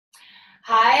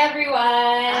Hi everyone.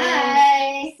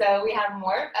 Hi. So we have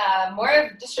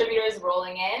more distributors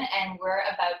rolling in, and we're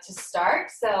about to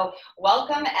start. So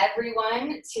welcome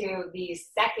everyone to the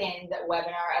second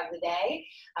webinar of the day.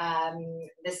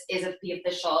 This is the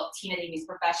official Tina Davies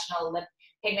Professional Lip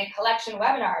Pigment Collection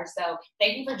webinar. So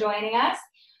thank you for joining us.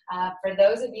 For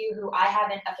those of you who I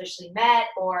haven't officially met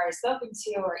or spoken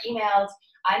to or emailed,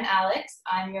 I'm Alex.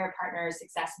 I'm your partner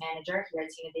success manager here at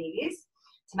Tina Davies.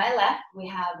 To my left, we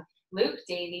have Luke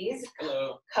Davies,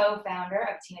 hello, co-founder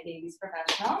of Tina Davies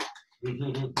Professional.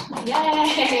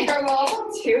 Yay! You're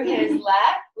welcome. To his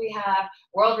left, we have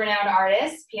world-renowned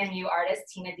artist, PMU artist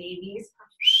Tina Davies,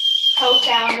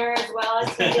 co-founder as well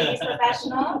as Tina Davies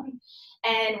Professional.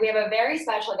 And we have a very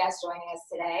special guest joining us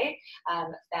today,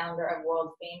 founder of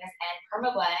world famous and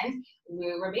Perma blend,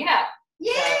 Lou Rubino.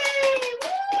 Yay!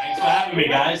 So, thanks for having me,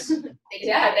 guys.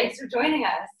 Yeah, thanks for joining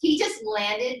us. He just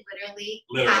landed literally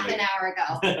half an hour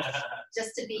ago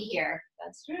just to be here.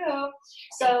 That's true.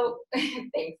 So,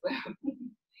 thanks, Lou.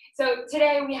 So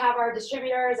today we have our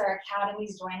distributors, our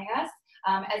academies joining us,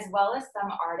 as well as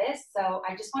some artists. So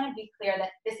I just want to be clear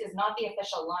that this is not the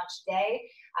official launch day.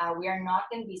 We are not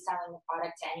going to be selling the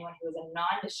product to anyone who is a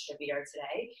non-distributor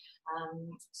today.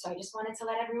 So I just wanted to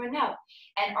let everyone know.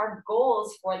 And our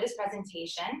goals for this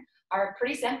presentation are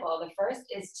pretty simple. The first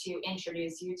is to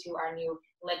introduce you to our new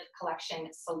lip collection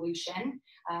solution.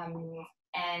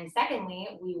 And secondly,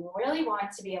 we really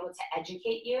want to be able to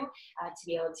educate you, to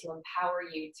be able to empower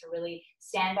you to really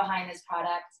stand behind this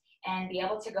product and be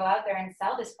able to go out there and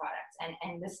sell this product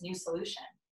and this new solution.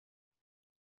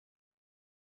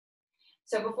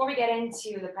 So before we get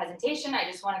into the presentation, I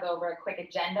just want to go over a quick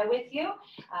agenda with you.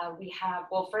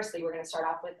 Well, firstly, we're going to start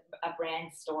off with a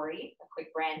brand story, a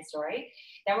quick brand story.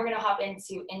 Then we're going to hop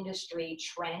into industry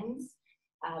trends.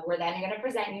 We're then going to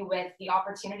present you with the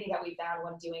opportunity that we found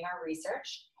when doing our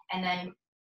research, and then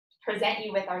present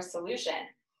you with our solution.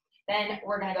 Then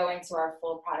we're going to go into our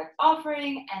full product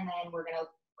offering, and then we're going to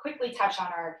quickly touch on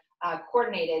our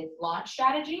coordinated launch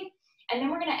strategy. And then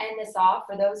we're going to end this off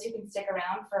for those who can stick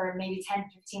around for maybe 10,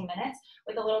 15 minutes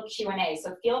with a little Q&A.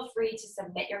 So feel free to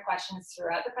submit your questions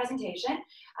throughout the presentation.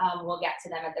 We'll get to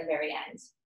them at the very end.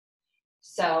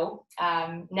 So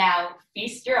now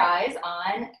feast your eyes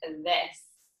on this.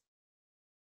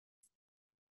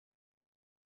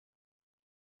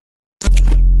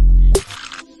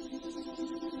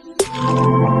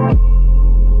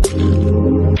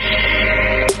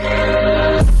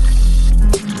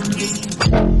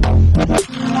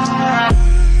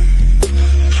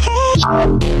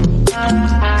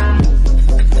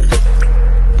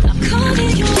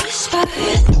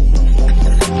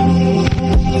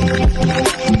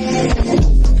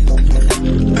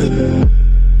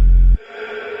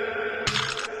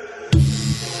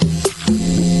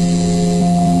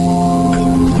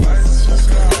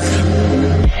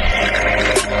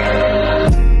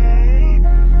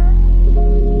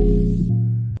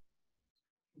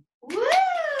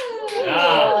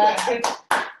 Awesome.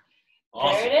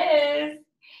 There it is.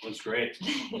 Looks great.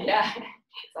 Yeah,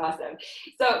 it's awesome.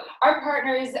 So our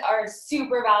partners are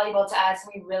super valuable to us.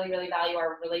 We really, really value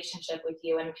our relationship with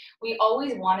you. And we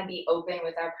always want to be open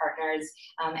with our partners.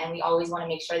 And we always want to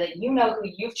make sure that you know who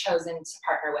you've chosen to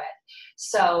partner with.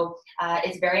 So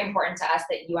it's very important to us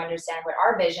that you understand what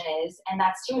our vision is, and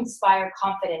that's to inspire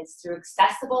confidence through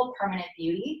accessible permanent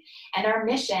beauty. And our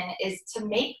mission is to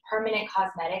make permanent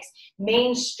cosmetics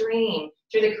mainstream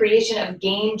through the creation of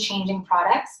game-changing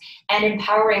products and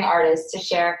empowering artists to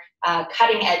share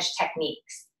cutting-edge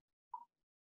techniques.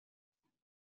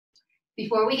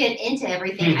 Before we get into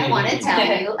everything, I want to tell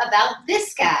you about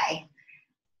this guy.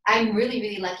 I'm really,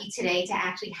 really lucky today to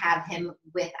actually have him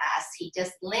with us. He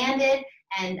just landed,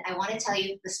 and I want to tell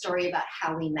you the story about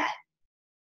how we met.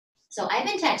 So I've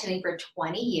been tattooing for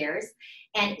 20 years,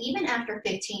 and even after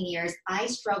 15 years, I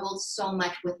struggled so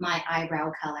much with my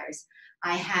eyebrow colors.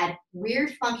 I had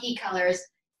weird, funky colors,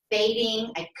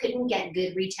 fading. I couldn't get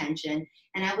good retention,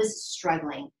 and I was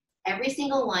struggling. Every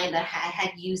single line that I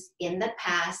had used in the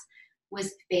past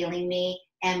was failing me,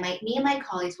 and me and my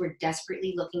colleagues were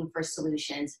desperately looking for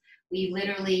solutions. We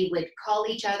literally would call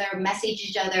each other, message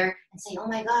each other, and say, oh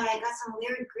my God, I got some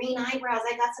weird green eyebrows.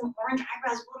 I got some orange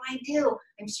eyebrows. What do I do?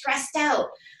 I'm stressed out.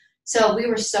 So we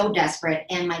were so desperate,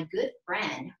 and my good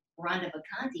friend, Rhonda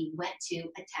Bacanti, went to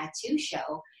a tattoo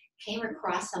show, came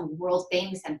across some world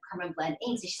famous and Perma blend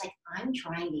inks, and she's like, I'm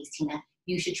trying these, Tina.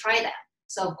 You should try them.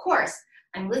 So of course,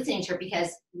 I'm listening to her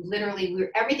because literally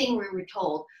everything we were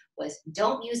told was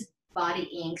don't use body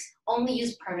inks, only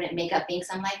use permanent makeup inks.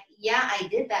 I'm like, yeah, I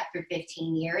did that for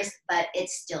 15 years, but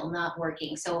it's still not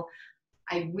working. So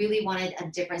I really wanted a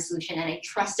different solution, and I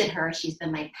trusted her. She's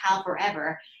been my pal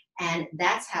forever. And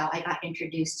that's how I got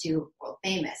introduced to World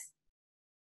Famous.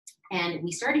 And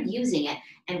we started using it,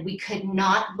 and we could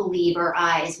not believe our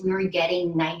eyes. We were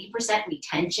getting 90%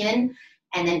 retention.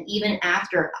 And then even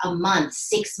after a month,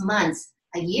 6 months,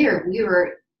 a year, we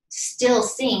were still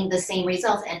seeing the same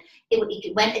results. And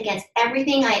it went against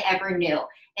everything I ever knew.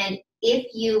 And if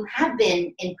you have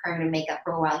been in permanent makeup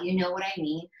for a while, you know what I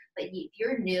mean. But if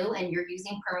you're new and you're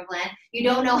using PermaBlend, you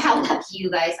don't know how lucky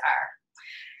you guys are.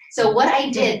 So what I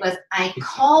did was I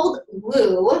called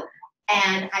Lou,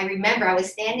 and I remember I was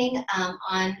standing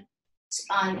on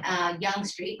Yonge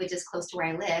Street, which is close to where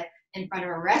I live, in front of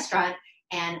a restaurant,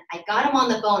 and I got him on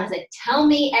the phone and said, "Tell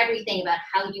me everything about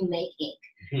how you make ink."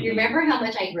 You remember how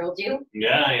much I grilled you?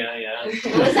 Yeah.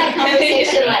 What was that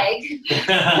conversation like?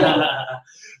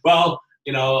 Well,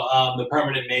 the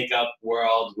permanent makeup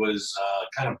world was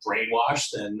kind of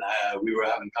brainwashed, and we were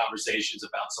having conversations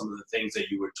about some of the things that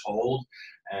you were told,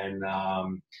 and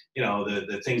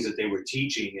the things that they were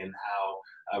teaching, and how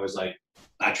I was like,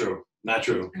 not true.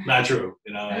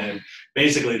 And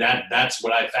basically that's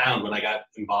what I found when I got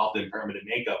involved in permanent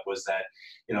makeup, was that,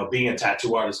 being a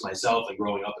tattoo artist myself and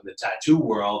growing up in the tattoo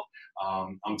world,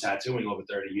 I'm tattooing over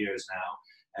 30 years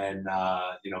now, and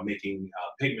making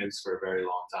pigments for a very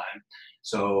long time.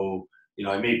 So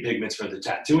I made pigments for the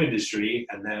tattoo industry,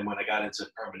 and then when I got into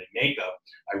permanent makeup,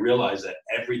 I realized that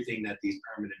everything that these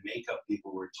permanent makeup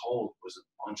people were told was a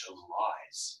bunch of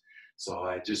lies. So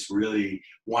I just really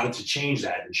wanted to change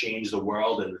that and change the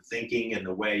world and the thinking and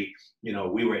the way,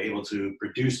 we were able to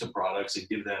produce the products and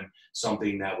give them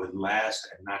something that would last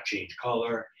and not change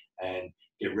color and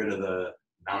get rid of the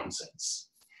nonsense.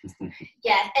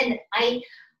 Yeah, and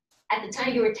at the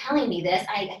time you were telling me this,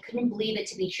 I couldn't believe it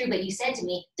to be true, but you said to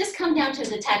me, just come down to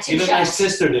the tattoo Even shop. my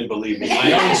sister didn't believe me.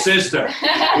 My own sister.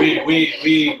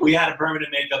 We had a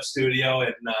permanent makeup studio,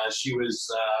 and she was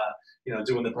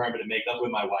doing the permanent makeup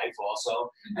with my wife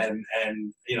also. And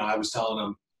I was telling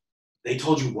them, they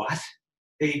told you what?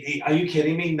 Are you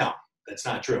kidding me? No, that's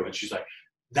not true. And she's like,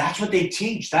 that's what they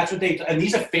teach. That's what and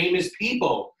these are famous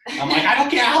people. I'm like, I don't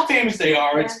care how famous they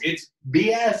are. It's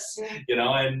BS,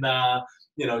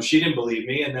 and she didn't believe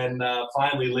me. And then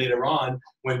finally later on,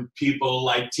 when people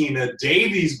like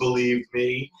Davies believed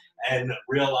me and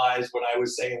realized what I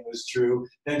was saying was true,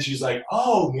 then she's like,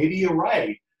 oh, maybe you're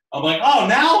right. I'm like, oh,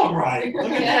 now I'm right.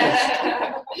 Look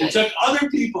at this. It took other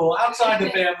people outside the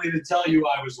family to tell you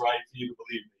I was right for you to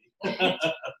believe me.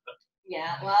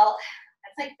 Yeah, well,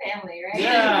 that's like family, right?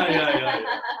 Yeah.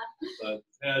 But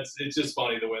it's just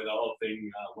funny the way the whole thing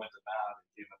went about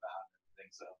and came about and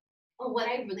everything. So. Well, what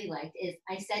I really liked is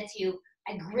I said to you,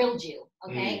 I grilled you,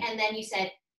 okay? And then you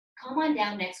said, come on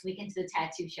down next week into the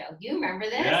tattoo show. Do you remember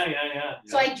this? Yeah.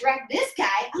 So I dragged this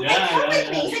guy. I'm like, come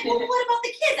with me. He's like, well, what about the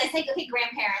kids? I said, okay,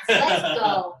 grandparents, let's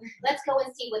go. Let's go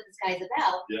and see what this guy's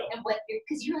about. Yeah. And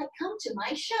because you're like, come to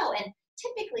my show. And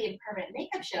typically in permanent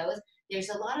makeup shows, there's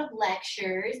a lot of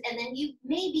lectures, and then you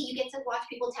get to watch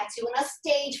people tattoo on a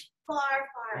stage far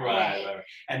away. Right.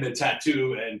 And the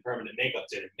tattoo and permanent makeup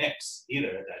didn't mix either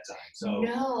at that time. So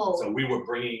So we were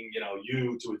bringing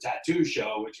you to a tattoo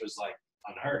show, which was like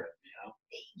unheard of.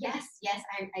 Yes,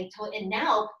 I told. And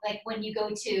now, like when you go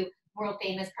to World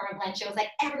Famous PermaBlend shows, like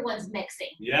everyone's mixing.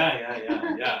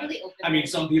 Yeah. Really open. I mean,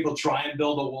 some people try and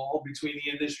build a wall between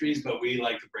the industries, but we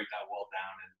like to break that wall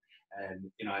down,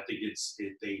 and I think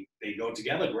they go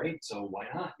together great. So why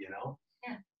not?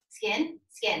 Yeah. Skin.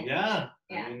 Yeah.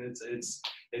 I mean,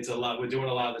 it's a lot. We're doing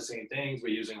a lot of the same things. We're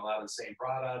using a lot of the same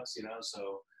products.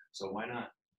 So why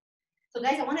not? So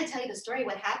guys, I want to tell you the story.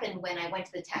 What happened when I went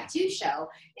to the tattoo show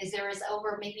is there was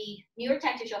over maybe New York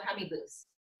Tattoo Show. How many booths?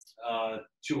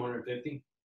 250.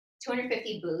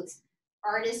 250 booths.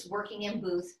 Artists working in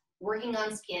booths, working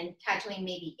on skin, tattooing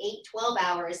maybe 8-12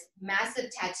 hours.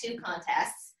 Massive tattoo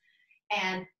contests,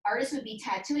 and artists would be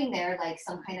tattooing there like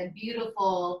some kind of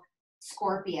beautiful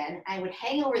scorpion. I would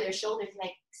hang over their shoulders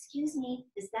like, excuse me,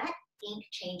 does that ink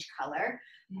change color?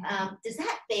 Does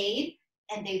that fade?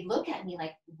 And they look at me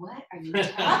like, what are you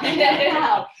talking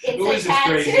about? It's a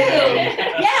tattoo.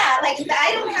 Yeah, like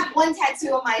I don't have one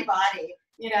tattoo on my body,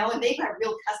 and they've got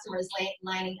real customers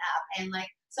lining up. And like,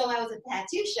 so I was at the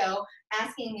tattoo show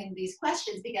asking him these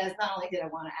questions because not only did I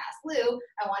want to ask Lou,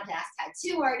 I wanted to ask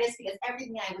tattoo artists because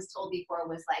everything I was told before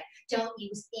was like, don't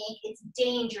use ink, it's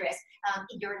dangerous.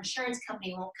 Your insurance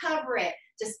company won't cover it.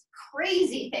 Just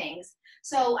crazy things.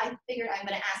 So I figured I'm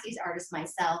going to ask these artists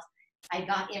myself. I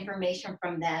got information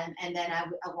from them, and then I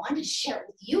wanted to share it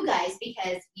with you guys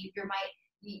because you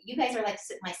guys are like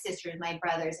my sisters, my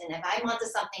brothers, and if I'm onto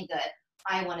something good,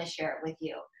 I want to share it with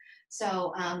you.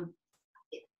 So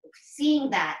seeing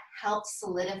that helped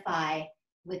solidify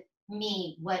with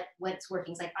me what's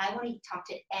working. It's like, I want to talk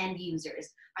to end users.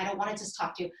 I don't want to just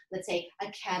talk to, let's say,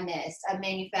 a chemist, a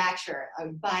manufacturer,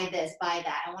 or buy this, buy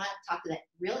that. I want to talk to the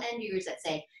real end users that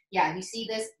say, yeah, you see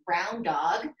this brown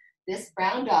dog? This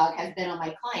brown dog has been on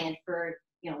my client for,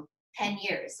 10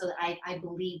 years. So I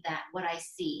believe that what I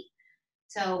see.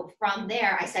 So from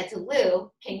there, I said to Lou,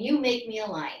 can you make me a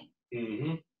line?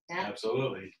 Mm-hmm. Yeah.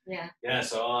 Absolutely. Yeah. Yeah.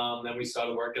 So then we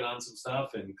started working on some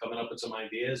stuff and coming up with some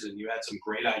ideas, and you had some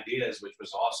great ideas, which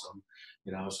was awesome.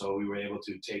 So we were able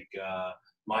to take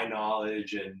my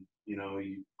knowledge and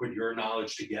you put your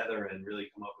knowledge together and really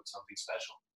come up with something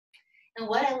special. And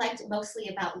what I liked mostly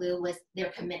about Lou was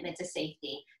their commitment to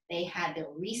safety. They had their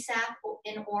RESAP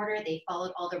in order. They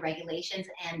followed all the regulations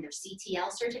and their CTL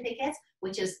certificates,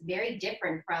 which is very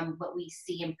different from what we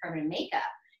see in permanent makeup.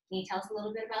 Can you tell us a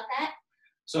little bit about that?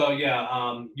 So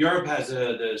yeah, Europe has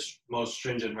the most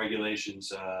stringent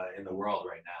regulations in the world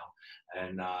right now,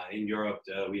 and in Europe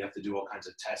we have to do all kinds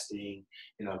of testing,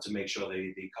 to make sure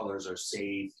the colors are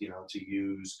safe, to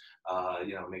use,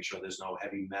 make sure there's no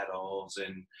heavy metals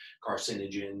and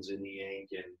carcinogens in the ink,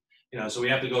 and so we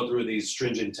have to go through these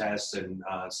stringent tests and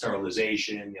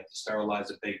sterilization. You have to sterilize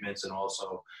the pigments and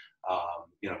also,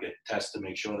 get tests to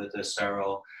make sure that they're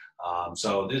sterile.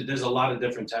 So there's a lot of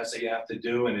different tests that you have to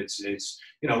do, and it's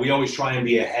we always try and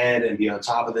be ahead and be on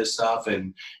top of this stuff,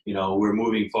 and we're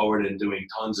moving forward and doing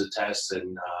tons of tests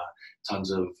and tons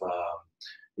of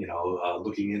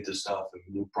looking into stuff and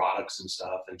new products and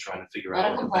stuff and trying to figure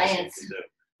out what the best thing to do.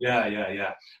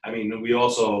 Yeah. I mean, we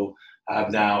also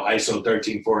have now ISO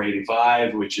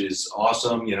 13485, which is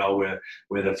awesome.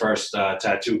 We're the first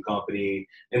tattoo company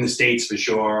in the States for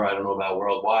sure. I don't know about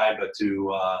worldwide, but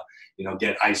to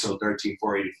get ISO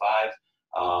 13485.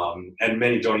 And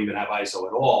many don't even have ISO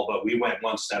at all, but we went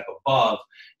one step above.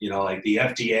 Like the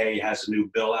FDA has a new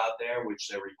bill out there, which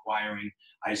they're requiring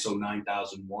ISO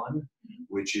 9001,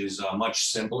 which is much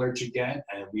simpler to get.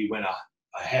 And we went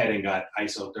ahead and got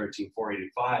ISO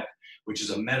 13485, which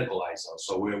is a medical ISO.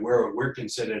 So we're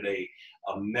considered a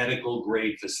medical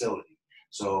grade facility.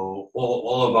 So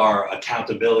all of our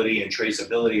accountability and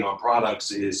traceability on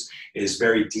products is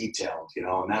very detailed,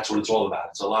 and that's what it's all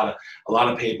about. It's a lot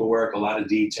of paperwork, a lot of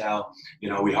detail.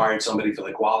 We hired somebody for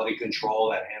the quality control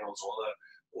that handles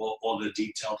all the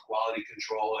detailed quality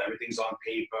control. Everything's on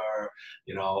paper,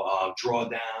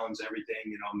 drawdowns,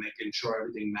 everything, making sure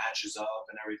everything matches up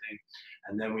and everything.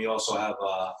 And then we also have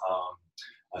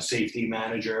a safety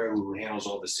manager who handles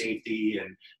all the safety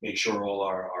and make sure all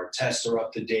our tests are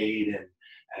up to date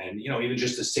and even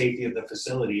just the safety of the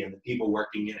facility and the people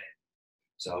working in it.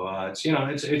 So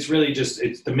it's really just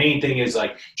the main thing is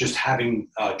like just having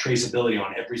traceability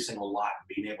on every single lot and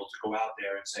being able to go out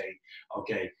there and say,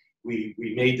 okay, we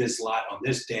made this lot on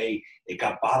this day. It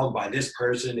got bottled by this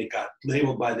person. It got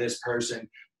labeled by this person.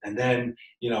 And then,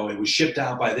 it was shipped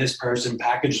out by this person,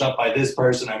 packaged up by this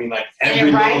person. I mean, like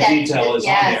every little detail is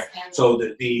on there. So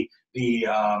the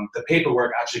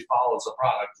paperwork actually follows the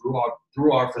product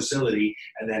through our facility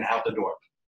and then out the door.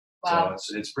 Wow.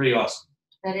 So it's pretty awesome.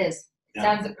 That is. Yeah.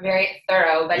 Sounds very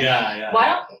thorough. But why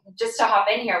don't, just to hop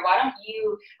in here, why don't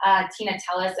you, Tina,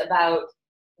 tell us about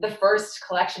the first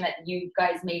collection that you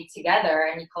guys made together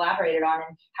and you collaborated on,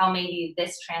 and how maybe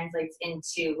this translates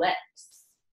into lips?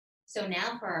 So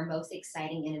now for our most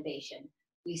exciting innovation.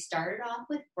 We started off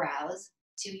with brows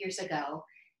 2 years ago.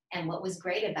 And what was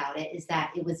great about it is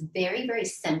that it was very, very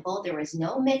simple. There was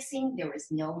no mixing. There was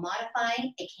no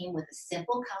modifying. It came with a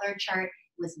simple color chart.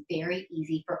 It was very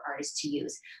easy for artists to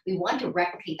use. We want to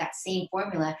replicate that same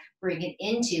formula, bring it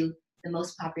into the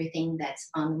most popular thing that's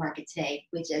on the market today,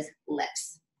 which is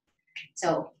lips.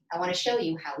 So I want to show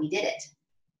you how we did it.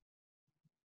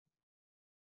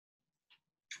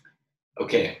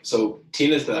 Okay, so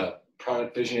Tina's the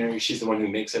product visionary. She's the one who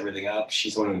makes everything up.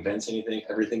 She's the one who invents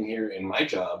everything here. And my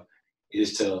job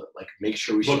is to make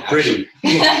sure we look pretty.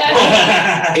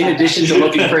 In addition to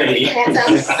looking pretty.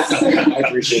 I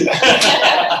appreciate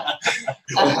that.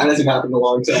 That hasn't happened in a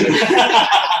long time.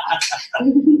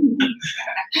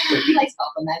 He likes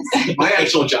compliments. My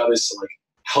actual job is to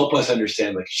help us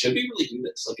understand, should we really do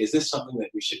this? Is this something that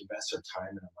we should invest our time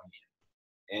and our money in?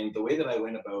 And the way that I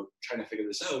went about trying to figure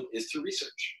this out is through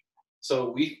research.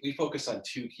 So we focused on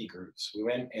two key groups. We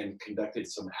went and conducted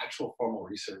some actual formal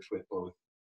research with both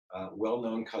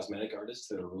well-known cosmetic artists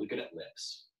that are really good at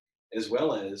lips, as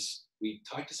well as we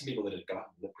talked to some people that had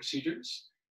gotten lip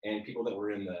procedures and people that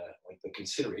were in the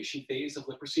consideration phase of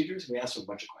lip procedures. And we asked them a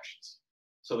bunch of questions.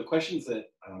 So the questions that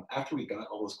after we got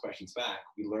all those questions back,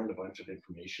 we learned a bunch of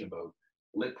information about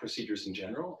lip procedures in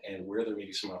general and where there may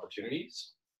be some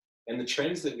opportunities. And the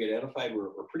trends that we identified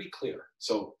were pretty clear.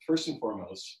 So first and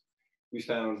foremost, we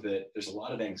found that there's a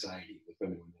lot of anxiety with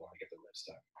women when they want to get their lips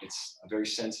done. It's a very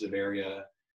sensitive area.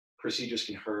 Procedures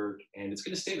can hurt, and it's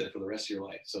going to stay there for the rest of your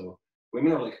life. So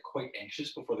women are like quite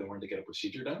anxious before they want to get a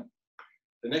procedure done.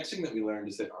 The next thing that we learned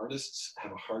is that artists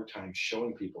have a hard time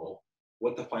showing people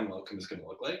what the final outcome is going to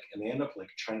look like, and they end up like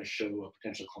trying to show a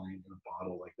potential client in a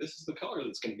bottle like, this is the color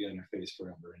that's going to be on your face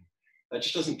forever. And that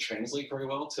just doesn't translate very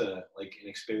well to like an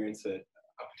experience that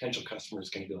a potential customer is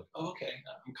going to be like, oh, okay,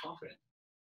 I'm confident.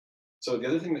 So the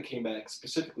other thing that came back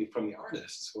specifically from the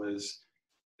artists was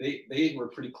they were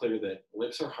pretty clear that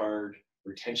lips are hard,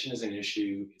 retention is an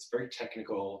issue, it's very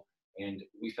technical, and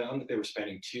we found that they were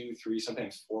spending 2, 3,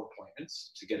 sometimes 4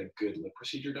 appointments to get a good lip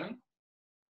procedure done.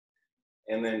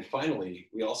 And then finally,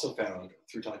 we also found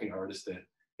through talking to artists that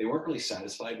they weren't really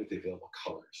satisfied with the available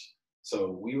colors. So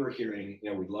we were hearing,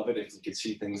 we'd love it if we could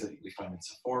see things that we find in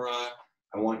Sephora.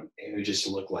 I want images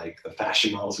to look like the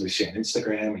fashion models we see on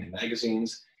Instagram and in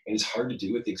magazines. And it's hard to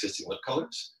do with the existing lip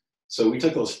colors. So we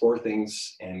took those 4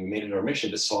 things and we made it our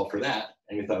mission to solve for that.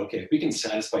 And we thought, okay, if we can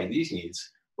satisfy these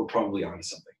needs, we're probably onto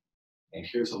something. And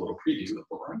here's a little preview of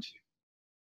what we're onto.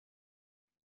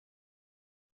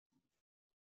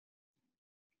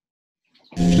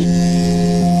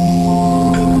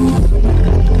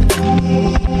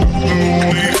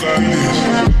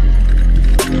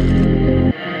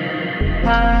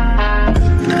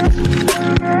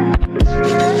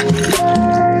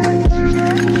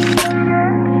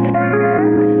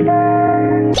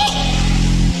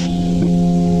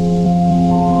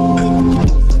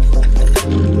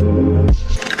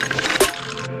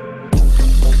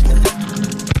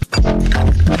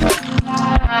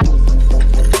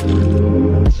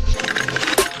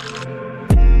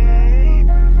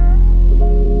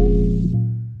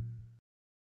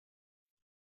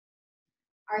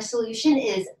 Our solution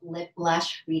is Lip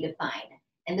Blush Redefined,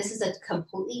 and this is a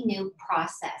completely new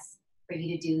process for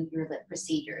you to do your lip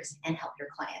procedures and help your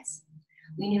clients.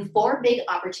 We knew 4 big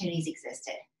opportunities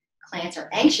existed. Clients are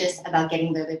anxious about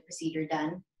getting their lip procedure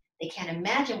done. They can't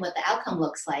imagine what the outcome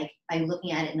looks like by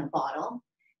looking at it in a bottle.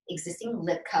 Existing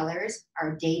lip colors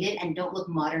are dated and don't look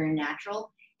modern and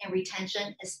natural, and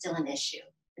retention is still an issue,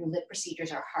 and lip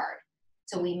procedures are hard.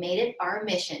 So we made it our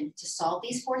mission to solve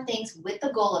these 4 things with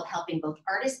the goal of helping both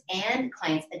artists and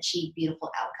clients achieve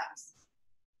beautiful outcomes.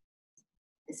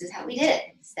 This is how we did it,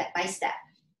 step by step.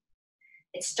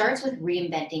 It starts with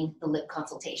reinventing the lip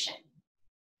consultation.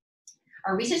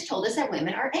 Our research told us that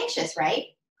women are anxious, right?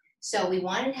 So we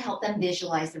wanted to help them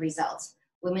visualize the results.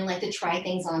 Women like to try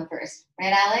things on first,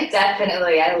 right, Alex?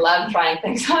 Definitely, I love trying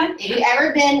things on. If you've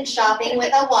ever been shopping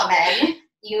with a woman,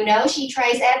 you know she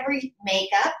tries every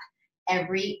makeup,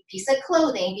 every piece of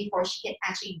clothing before she can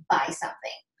actually buy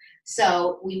something.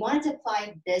 So we wanted to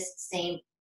apply this same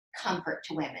comfort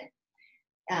to women.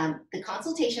 The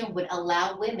consultation would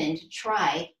allow women to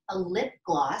try a lip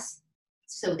gloss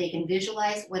so they can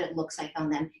visualize what it looks like on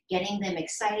them, getting them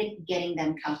excited, getting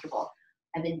them comfortable.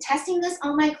 I've been testing this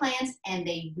on my clients and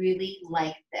they really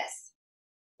like this.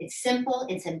 It's simple,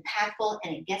 it's impactful,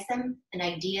 and it gets them an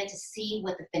idea to see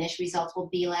what the finished results will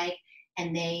be like,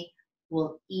 and they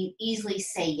will easily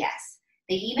say yes.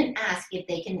 They even ask if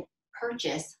they can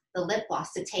purchase the lip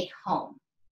gloss to take home.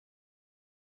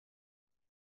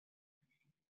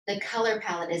 The color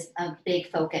palette is a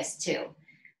big focus too.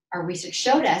 Our research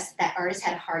showed us that artists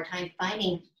had a hard time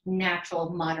finding natural,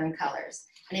 modern colors,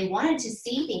 and they wanted to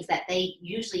see things that they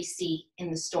usually see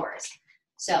in the stores.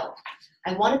 So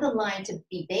I wanted the line to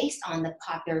be based on the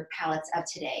popular palettes of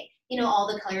today.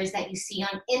 All the colors that you see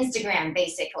on Instagram,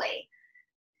 basically.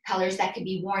 Colors that could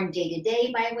be worn day to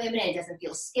day by women and it doesn't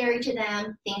feel scary to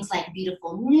them. Things like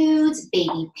beautiful nudes,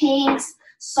 baby pinks,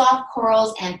 soft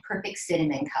corals, and perfect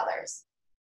cinnamon colors.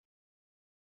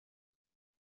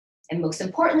 And most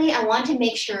importantly, I want to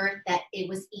make sure that it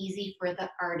was easy for the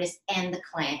artist and the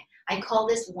client. I call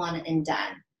this one and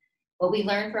done. What we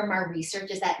learned from our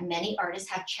research is that many artists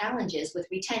have challenges with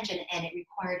retention and it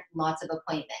required lots of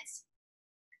appointments.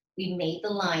 We made the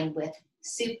line with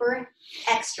super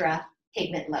extra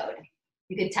pigment load.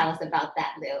 You could tell us about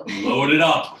that, Lou. Load it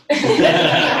up.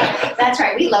 That's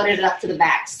right, we loaded it up to the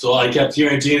max. So all I kept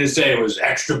hearing Tina say was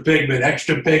extra pigment,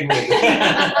 extra pigment.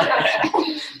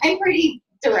 I'm pretty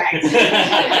direct.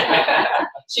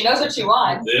 She knows what she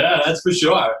wants. Yeah, that's for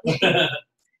sure.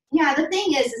 Yeah, the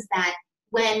thing is that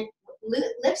when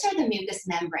lips are the mucous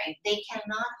membrane, they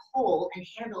cannot hold and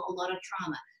handle a lot of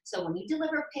trauma. So when you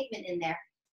deliver pigment in there,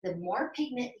 the more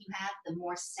pigment you have, the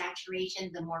more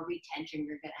saturation, the more retention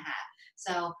you're gonna have.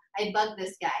 So I bugged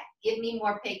this guy, give me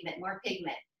more pigment, more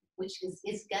pigment. which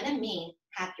is gonna mean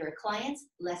happier clients,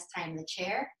 less time in the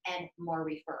chair, and more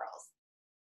referrals.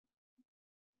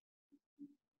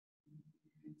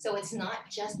 So it's not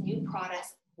just new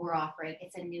products we're offering,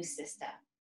 it's a new system.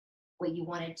 What you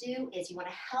wanna do is you wanna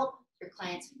help your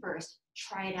clients first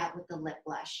try it out with the lip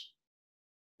blush.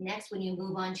 Next, when you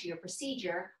move on to your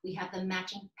procedure, we have the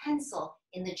matching pencil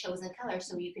in the chosen color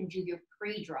so you can do your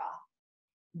pre-draw.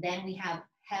 Then we have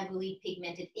heavily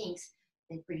pigmented inks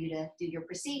for you to do your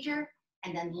procedure.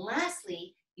 And then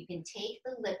lastly, you can take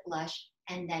the lip blush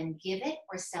and then give it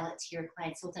or sell it to your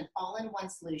clients. So it's an all-in-one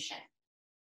solution.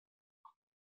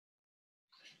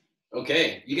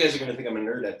 Okay, you guys are gonna think I'm a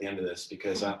nerd at the end of this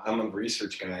because I'm a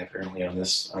research guy apparently on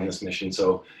this mission.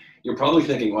 So you're probably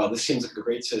thinking, wow, this seems like a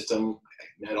great system.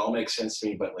 It all makes sense to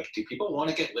me, but like, do people want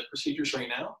to get lip procedures right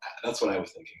now? That's what I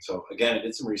was thinking. So again, I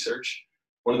did some research.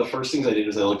 One of the first things I did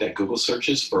was I looked at Google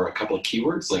searches for a couple of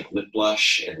keywords like lip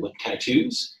blush and lip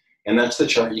tattoos. And that's the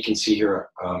chart you can see here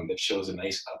that shows a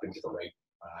nice up into the right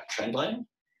trend line.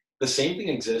 The same thing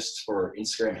exists for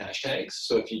Instagram hashtags.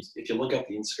 So if you look up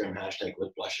the Instagram hashtag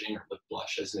lip blushing or lip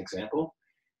blush as an example,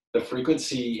 the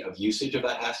frequency of usage of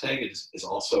that hashtag is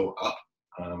also up.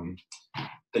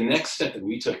 The next step that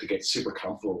we took to get super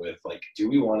comfortable with, like, do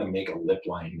we want to make a lip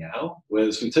line now,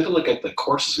 was we took a look at the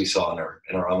courses we saw in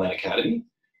our online academy.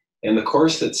 And the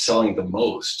course that's selling the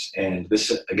most, and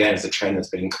this again is a trend that's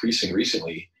been increasing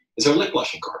recently, is our lip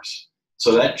blushing course.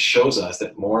 So that shows us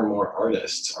that more and more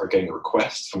artists are getting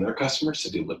requests from their customers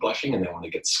to do lip blushing, and they want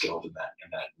to get skilled in that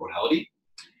modality.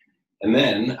 And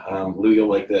then, Lou, you'll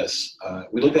like this.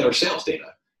 We looked at our sales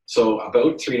data. So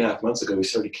about 3.5 months ago, we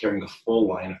started carrying the full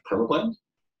line of Perma Blend.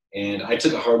 And I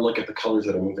took a hard look at the colors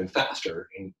that are moving faster.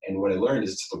 And what I learned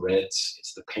is it's the reds,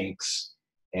 it's the pinks.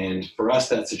 And for us,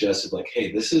 that suggested like,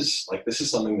 hey, this is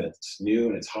something that's new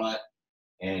and it's hot,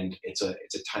 and it's a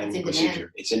timely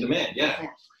procedure. It's in demand, yeah.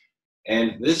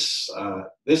 And this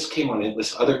came on in.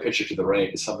 This other picture to the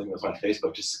right is something that was on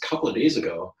Facebook just a couple of days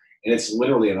ago, and it's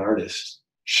literally an artist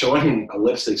showing a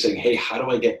lipstick saying, hey, how do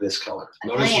I get this color?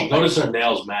 Notice her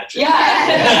nails matching.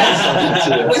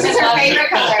 Yeah. Which is her favorite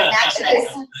color, match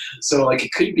this. So like,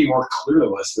 it couldn't be more clear to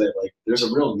us that like there's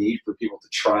a real need for people to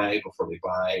try before they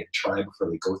buy, try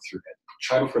before they go through it,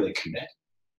 try before they commit.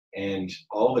 And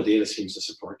all the data seems to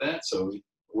support that. So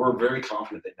we're very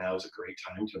confident that now is a great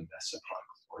time to invest in a product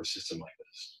or a system like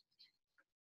this.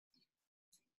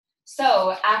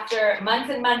 So after months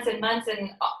and months and months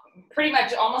and pretty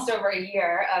much almost over a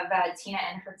year of Tina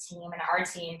and her team and our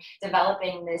team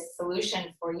developing this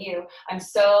solution for you, I'm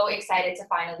so excited to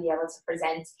finally be able to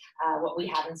present what we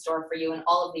have in store for you and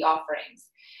all of the offerings.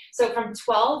 So from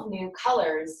 12 new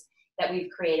colors that we've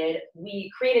created,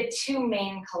 we created 2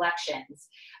 main collections.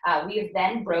 We have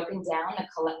then broken down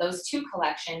those 2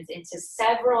 collections into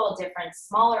several different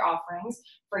smaller offerings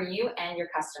for you and your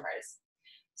customers.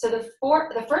 So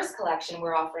the first collection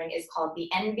we're offering is called the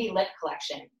Envy Lip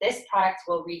Collection. This product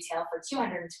will retail for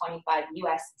 $225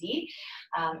 USD.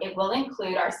 It will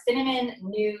include our cinnamon,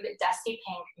 nude, dusty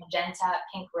pink, magenta,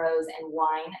 pink rose, and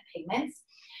wine pigments.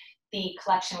 The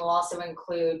collection will also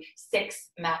include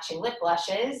 6 matching lip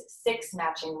blushes, 6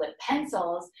 matching lip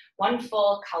pencils, 1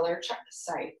 full-size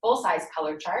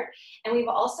color chart, and we've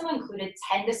also included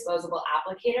 10 disposable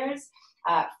applicators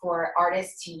for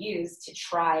artists to use to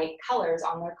try colors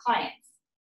on their clients.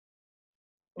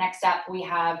 Next up, we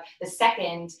have the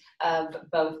second of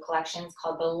both collections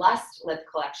called the Lust Lip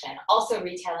Collection, also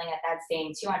retailing at that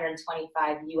same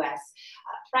 $225 US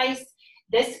price.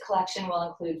 This collection will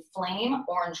include flame,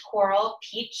 orange coral,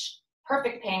 peach,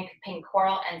 perfect pink, pink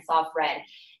coral, and soft red.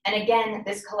 And again,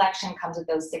 this collection comes with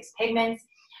those 6 pigments,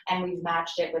 and we've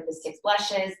matched it with the 6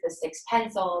 blushes, the 6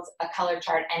 pencils, a color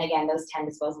chart, and again, those 10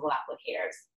 disposable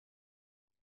applicators.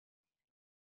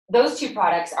 Those 2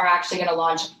 products are actually going to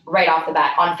launch right off the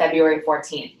bat on February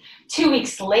 14th. 2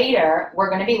 weeks later, we're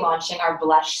going to be launching our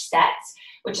blush set,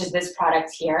 which is this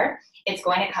product here. It's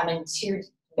going to come in 2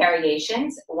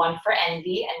 variations, 1 for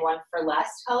Envy and 1 for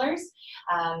Lust colors.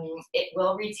 It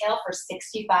will retail for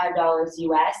 $65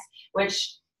 US,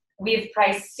 which we've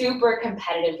priced super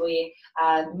competitively.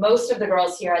 Most of the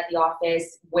girls here at the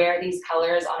office wear these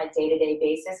colors on a day-to-day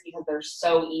basis because they're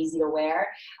so easy to wear.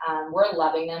 We're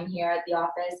loving them here at the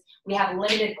office. We have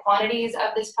limited quantities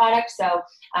of this product, so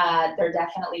they're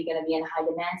definitely going to be in high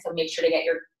demand, so make sure to get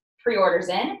your pre-orders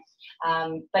in.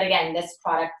 But again, this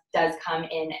product does come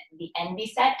in the Envy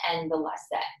set and the Lust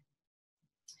set.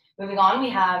 Moving on, we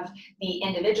have the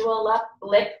individual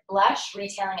lip blush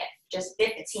retailing at just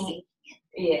 $15.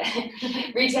 Yeah,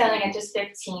 retailing at just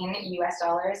 $15 US.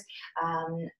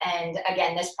 And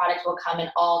again, this product will come in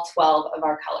all 12 of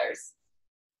our colors.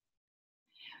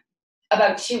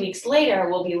 about 2 weeks later,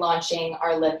 we'll be launching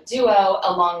our lip duo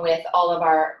along with all of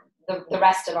the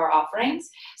rest of our offerings.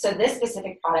 So this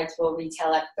specific product will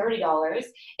retail at $30.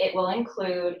 It will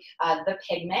include the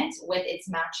pigment with its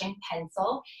matching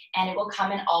pencil, and it will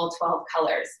come in all 12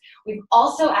 colors. We've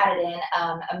also added in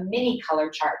a mini color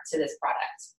chart to this product.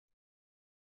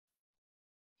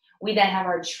 We then have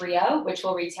our trio, which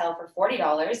will retail for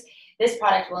 $40. This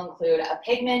product will include a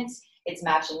pigment, its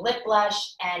matching lip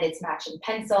blush, and its matching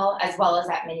pencil, as well as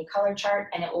that mini color chart,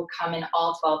 and it will come in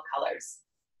all 12 colors.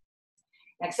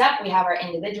 Next up, we have our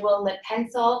individual lip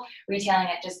pencil, retailing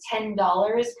at just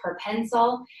 $10 per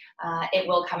pencil. It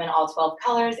will come in all 12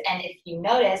 colors, and if you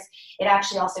notice, it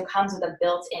actually also comes with a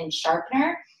built-in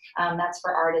sharpener. That's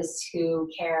for artists who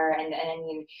care, and I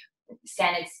mean,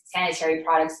 sanitary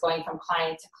products going from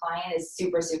client to client is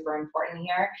super, super important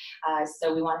here.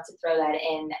 So we wanted to throw that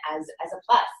in as a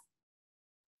plus.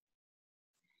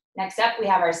 Next up, we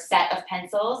have our set of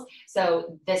pencils.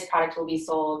 So this product will be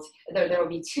sold, there will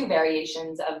be 2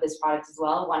 variations of this product as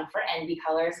well, one for envy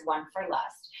colors, one for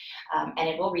lust. And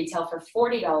it will retail for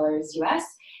 $40 US,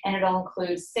 and it'll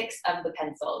include 6 of the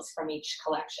pencils from each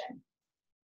collection.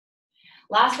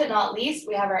 Last but not least,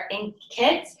 we have our ink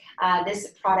kit.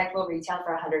 This product will retail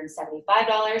for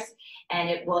 $175, and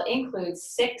it will include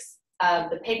 6 of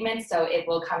the pigments, so it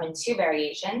will come in 2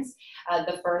 variations,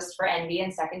 the first for envy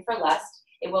and second for lust.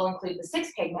 It will include the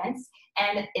 6 pigments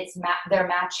and their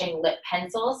matching lip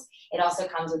pencils. It also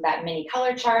comes with that mini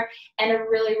color chart and a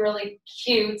really, really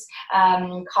cute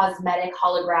cosmetic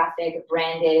holographic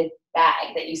branded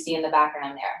bag that you see in the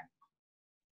background there.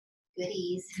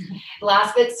 Goodies.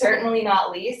 Last but certainly not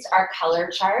least, our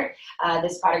color chart.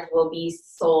 This product will be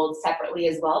sold separately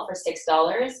as well for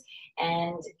 $6,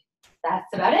 and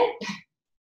that's about it.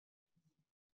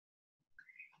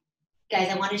 Guys,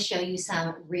 I want to show you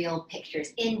some real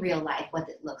pictures in real life, what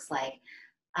it looks like.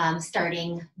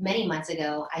 Starting many months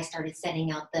ago, I started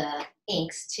sending out the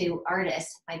inks to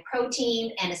artists, my pro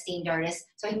team and esteemed artists,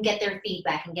 so I can get their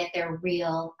feedback and get their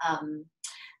real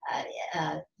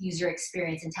user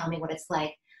experience and tell me what it's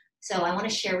like. So I want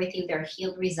to share with you their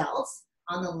healed results.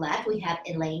 On the left, we have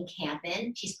Elaine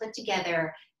Campen. She's put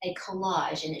together a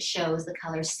collage, and it shows the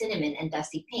colors cinnamon and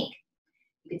dusty pink.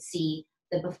 You can see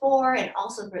the before and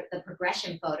also the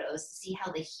progression photos to see how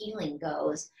the healing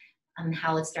goes and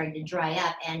how it's starting to dry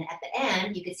up. And at the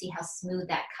end, you can see how smooth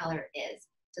that color is.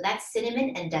 So that's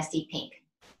cinnamon and dusty pink.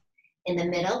 In the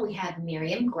middle, we have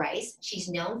Miriam Grice. She's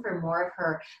known for more of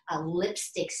her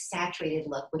lipstick saturated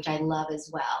look, which I love as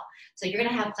well. So you're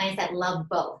gonna have clients that love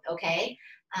both, okay?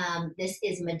 This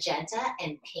is magenta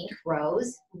and pink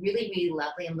rose. Really, really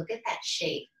lovely. And look at that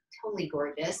shape, totally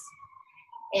gorgeous.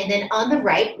 And then on the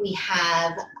right, we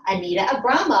have Anita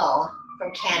Abramo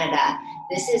from Canada.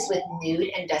 This is with nude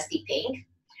and dusty pink.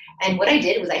 And what I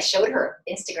did was I showed her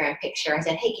Instagram picture. I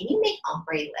said, hey, can you make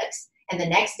ombre lips? And the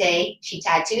next day, she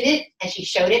tattooed it, and she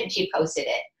showed it, and she posted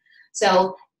it.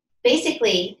 So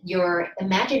basically, your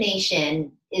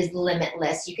imagination is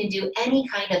limitless. You can do any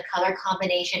kind of color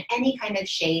combination, any kind of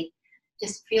shade.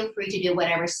 Just feel free to do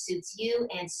whatever suits you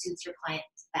and suits your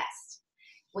clients best.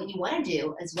 What you want to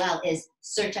do as well is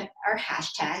search up our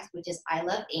hashtags, which is I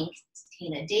Love Ink,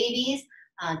 Tina Davies,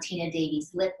 Tina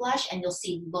Davies Lip Blush, and you'll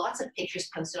see lots of pictures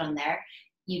posted on there.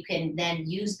 You can then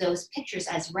use those pictures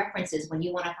as references when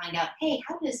you want to find out, hey,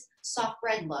 how does soft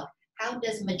red look? How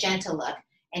does magenta look?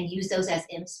 And use those as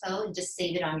inspo and just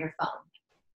save it on your phone.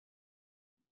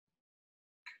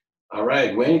 All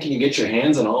right, when can you get your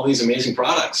hands on all these amazing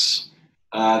products?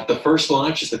 The first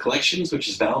launch is the collections, which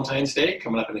is Valentine's Day,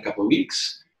 coming up in a couple of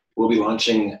weeks. We'll be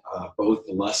launching both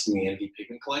the Lust and the Envy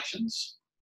pigment collections.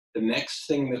 The next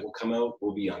thing that will come out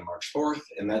will be on March 4th,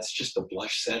 and that's just the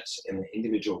blush sets and the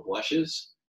individual blushes.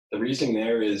 The reason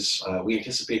there is we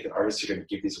anticipate that artists are going to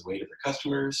give these away to their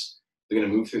customers. They're going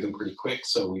to move through them pretty quick,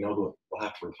 so we know that we'll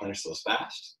have to replenish those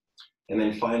fast. And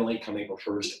then finally, come April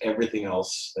 1st, everything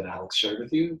else that Alex shared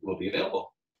with you will be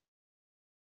available.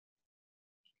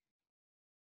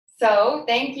 So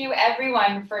thank you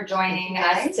everyone for joining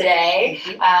us today.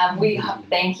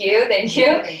 Thank you.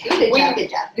 Good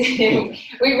job.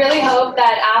 We really hope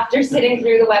that after sitting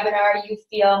through the webinar, you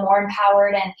feel more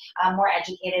empowered and more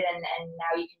educated, and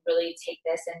now you can really take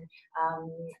this and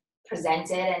present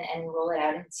it and roll it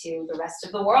out into the rest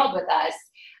of the world with us.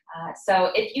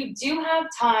 So if you do have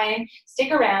time,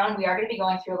 stick around. We are going to be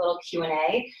going through a little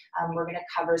Q&A. We're going to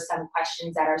cover some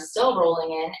questions that are still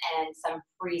rolling in and some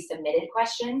pre-submitted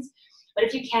questions. But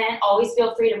if you can, always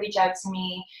feel free to reach out to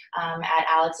me at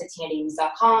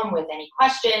alex@tinadavies.com with any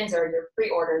questions or your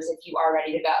pre-orders if you are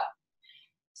ready to go.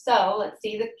 So let's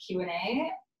see the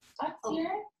Q&A.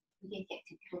 Here. we can get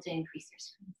people to increase their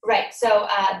screen. Right, so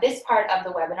this part of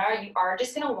the webinar, you are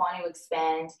just gonna want to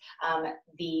expand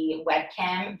the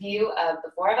webcam view of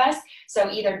the four of us.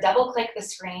 So either double click the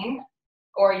screen,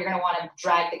 or you're gonna wanna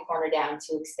drag the corner down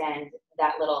to extend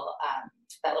that little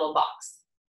box.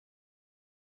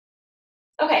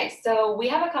 Okay, so we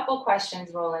have a couple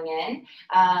questions rolling in.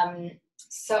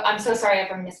 So I'm so sorry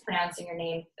if I'm mispronouncing your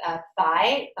name.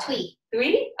 Twee.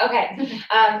 Three? Okay.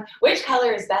 Which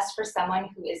color is best for someone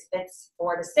who is fits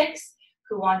 4 to 6,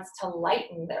 who wants to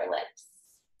lighten their lips?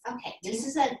 Okay, this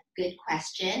is a good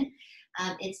question.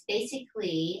 It's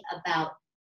basically about,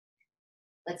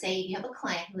 let's say you have a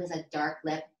client who has a dark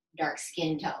lip, dark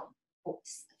skin tone,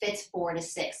 fits 4 to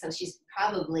 6. So she's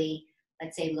probably,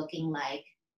 let's say, looking like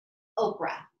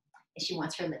Oprah, and she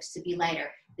wants her lips to be lighter.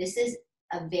 This is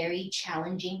a very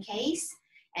challenging case,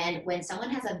 and when someone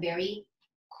has a very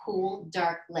cool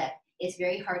dark lip, it's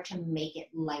very hard to make it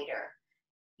lighter.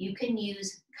 You can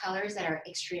use colors that are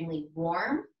extremely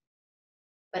warm,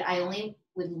 but I only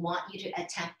would want you to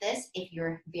attempt this if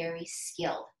you're very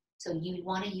skilled. So you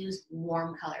want to use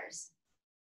warm colors.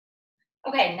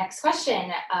 Okay, next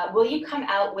question. Will you come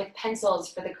out with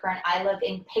pencils for the current I Love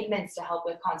Ink pigments to help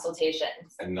with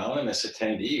consultations? Anonymous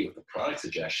attendee with the product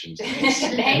suggestions. Thanks,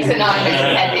 anonymous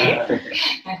attendee.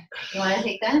 You want to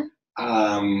take that?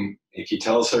 If you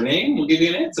tell us her name, we'll give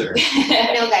you an answer.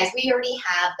 No, guys, we already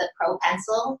have the Pro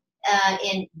Pencil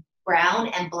in brown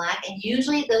and black, and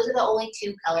usually those are the only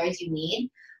 2 colors you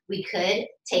need. We could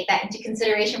take that into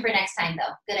consideration for next time,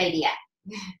 though. Good idea.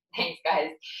 Thanks,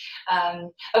 guys.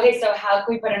 Okay, so how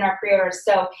can we put in our pre-orders?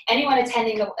 So anyone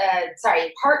attending the,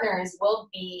 partners will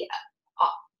be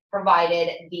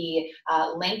provided the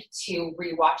link to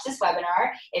rewatch this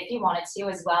webinar if you wanted to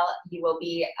as well. You will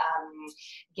be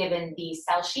given the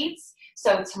sell sheets.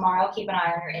 So tomorrow, keep an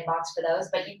eye on your inbox for those,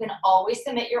 but you can always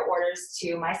submit your orders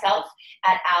to myself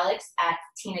at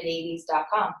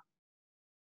alex@tinadavies.com.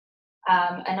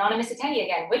 Anonymous attendee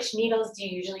again, which needles do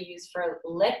you usually use for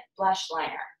lip blush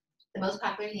liner? The most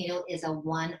popular needle is a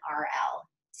 1RL,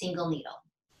 single needle.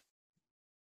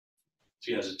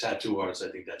 She has a tattoo artist. I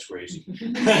think that's crazy. I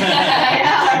know,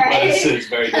 right? But it's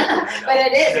very different. I know. But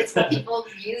it is. It's what people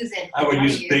use it. I would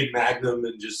use a big Magnum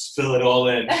and just fill it all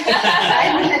in.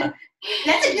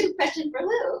 That's a good question for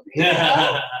Lou.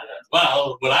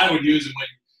 Well, what I would use and what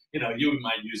you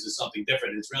might use is something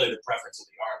different. It's really the preference of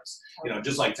the artist.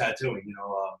 Just like tattooing.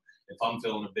 If I'm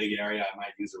filling a big area, I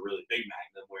might use a really big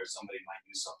Magnum, where somebody might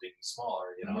use something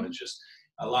smaller. It's just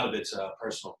a lot of it's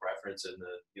personal preference and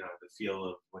the feel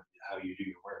of how you do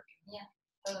your work. Yeah,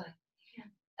 totally.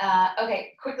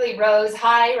 Okay, quickly, Rose.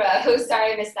 Hi, Rose.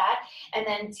 Sorry I missed that. And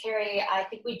then Terry, I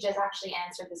think we just actually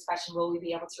answered this question. Will we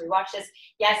be able to rewatch this?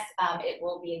 Yes, it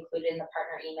will be included in the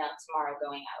partner email tomorrow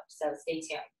going out. So stay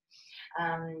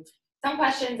tuned. Some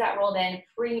questions that rolled in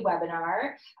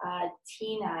pre-webinar.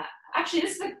 Tina, actually,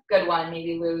 this is a good one.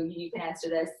 Maybe Lou, you can answer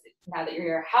this now that you're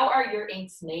here. How are your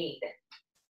inks made?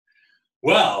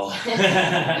 Well,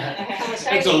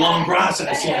 it's a long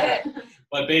process, yeah.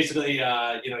 But basically,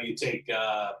 you take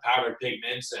powdered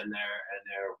pigments and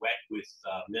they're wet with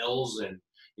mills, and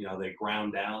they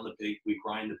ground down we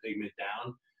grind the pigment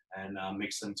down and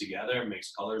mix them together,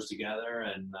 mix colors together,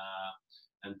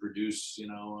 and produce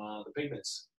the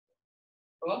pigments.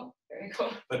 Cool, very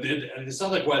cool. But this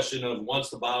other question of once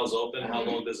the bottle's open, how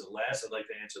long does it last? I'd like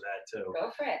to answer that too.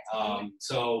 Go for it.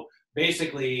 So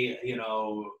basically,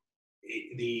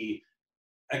 the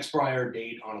expiry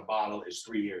date on a bottle is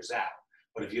 3 years out.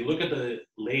 But if you look at the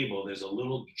label, there's a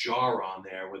little jar on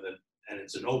there and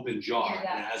it's an open jar,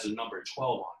 and it has a number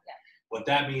 12 on it. Yeah. What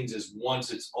that means is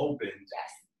once it's opened,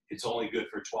 it's only good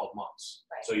for 12 months.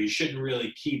 Right. So you shouldn't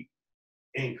really keep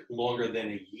ink longer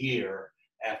than a year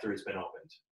after it's been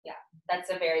opened. Yeah,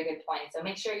 that's a very good point. So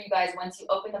make sure you guys, once you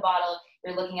open the bottle,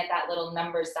 you're looking at that little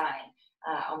number sign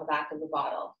on the back of the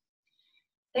bottle.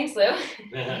 Thanks, Lou.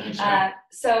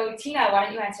 So Tina, why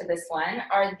don't you answer this one?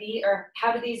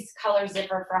 How do these colors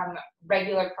differ from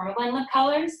regular permablend lip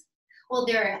colors? Well,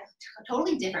 they're a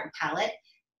totally different palette.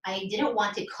 I didn't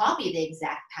want to copy the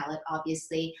exact palette,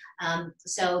 obviously.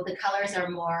 So the colors are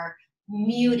more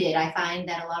muted. I find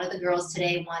that a lot of the girls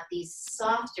today want these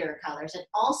softer colors, and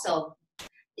also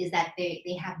is that they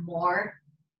have more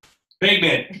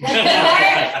pigment.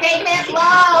 Pigment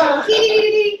low.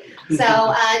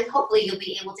 So hopefully you'll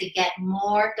be able to get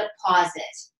more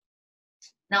deposit.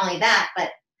 Not only that,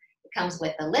 but it comes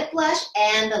with the lip blush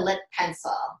and the lip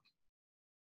pencil.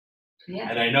 Yeah.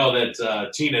 And I know that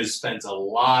Tina's spent a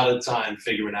lot of time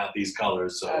figuring out these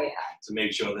colors, so to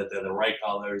make sure that they're the right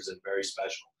colors and very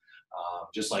special.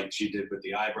 Just like she did with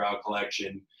the eyebrow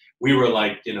collection, we were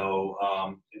like, you know,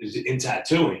 in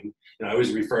tattooing, you know, I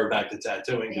always refer back to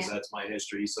tattooing because Yeah. that's my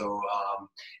history. So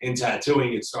in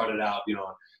tattooing, it started out, you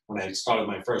know, when I started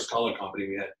my first color company,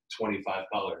 we had 25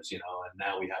 colors, you know, and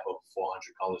now we have over 400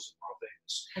 colors in World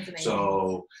Famous. That's amazing.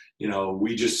 So, you know,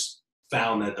 we just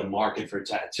found that the market for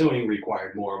tattooing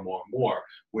required more and more and more,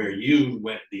 where you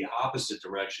went the opposite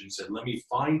direction, said, let me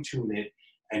fine tune it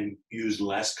and use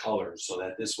less colors so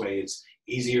that this way it's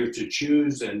easier to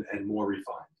choose and more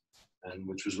refined, and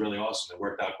which was really awesome. It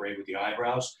worked out great with the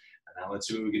eyebrows, and now let's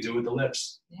see what we can do with the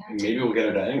lips. Yeah. Maybe we'll get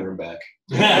our dining room back.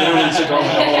 Everyone took over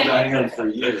the whole dining room for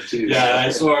a year or two. Yeah, I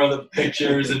saw the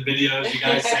pictures and videos you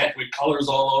guys sent with colors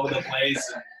all over the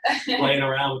place and playing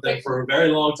around with them for a very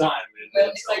long time. And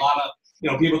it's a lot of,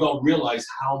 you know, people don't realize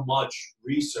how much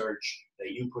research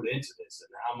that you put into this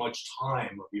and how much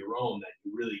time of your own that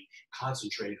you really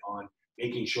concentrate on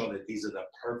making sure that these are the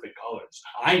perfect colors.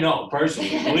 I know personally,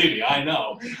 believe me, I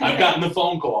know. I've gotten the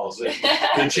phone calls and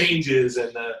the changes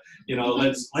and the, you know,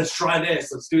 let's try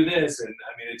this, let's do this. And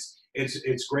I mean,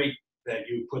 it's great that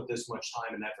you put this much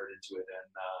time and effort into it,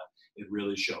 and it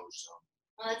really shows. So.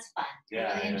 Well, it's fun. Yeah,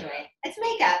 I really yeah. enjoy it. It's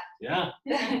makeup. Yeah.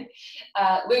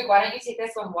 Luke, why don't you take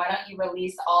this one? Why don't you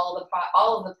release all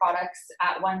of the products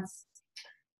at once?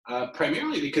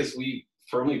 Primarily because we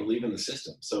firmly believe in the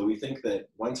system. So we think that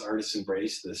once artists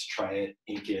embrace this try it,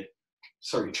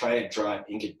 draw it,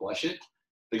 ink it, blush it,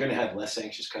 they're going to have less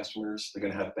anxious customers. They're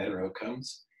going to have better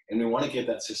outcomes. And we want to give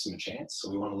that system a chance.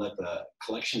 So we want to let the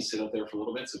collection sit out there for a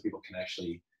little bit so people can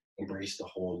actually embrace the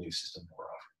whole new system that we're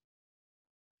offering.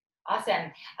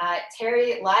 Awesome.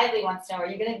 Terry Lively wants to know, are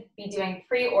you going to be doing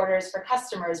pre-orders for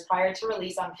customers prior to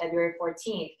release on February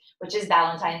 14th, which is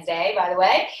Valentine's Day, by the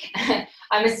way?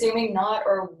 I'm assuming not,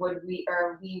 or we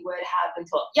would have been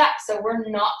told. Yeah, so we're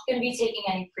not going to be taking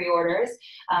any pre-orders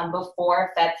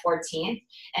before Feb 14th,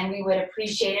 and we would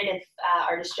appreciate it if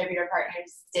our distributor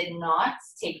partners did not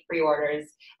take pre-orders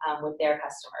with their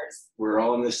customers. We're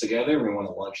all in this together, and we want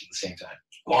to launch at the same time.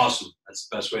 Awesome. That's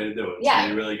the best way to do it. It's Yeah.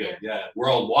 really, really good. Yeah.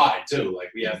 Worldwide, too. Like,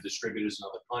 we have distributors in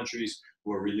other countries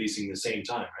who are releasing the same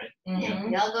time, right?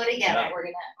 Mm-hmm. We all go together. We're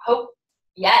going to hope.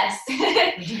 Yes.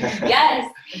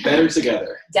 Yes. Better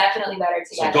together. Definitely better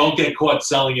So together. don't get caught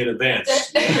selling in advance.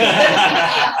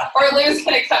 Or Lou's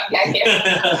going to come get you.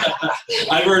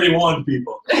 I've already warned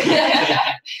people.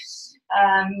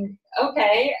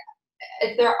 Okay.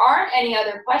 If there aren't any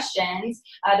other questions,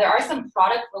 there are some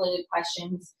product-related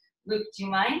questions. Luke, do you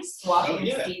mind swapping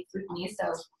seats with me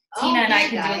so Tina and I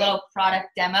can do a little product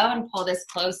demo and pull this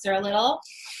closer a little?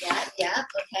 Yeah,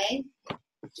 okay.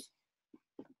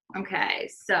 Okay,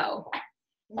 so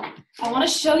I want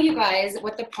to show you guys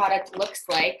what the product looks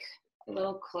like a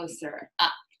little closer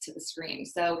up to the screen.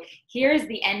 So here's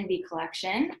the NB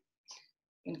collection.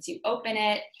 Once you open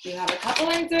it, you have a couple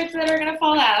inserts that are going to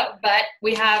fall out, but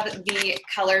we have the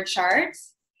color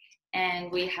charts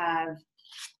and we have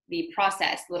the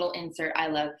process little insert, I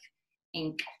love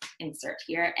ink insert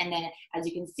here. And then as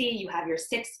you can see, you have your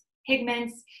 6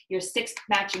 pigments, your 6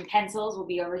 matching pencils will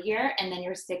be over here, and then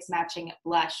your 6 matching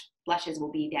blushes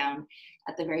will be down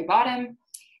at the very bottom.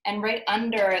 And right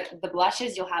under the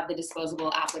blushes, you'll have the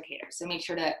disposable applicator. So make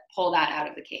sure to pull that out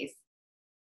of the case.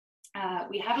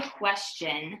 We have a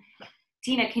question.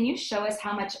 Tina, can you show us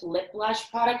how much lip blush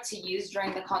product to use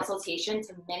during the consultation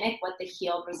to mimic what the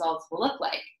healed results will look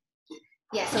like?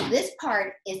 Yeah, so this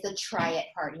part is the try it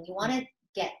part, and you want to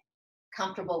get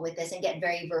comfortable with this and get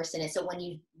very versed in it. So when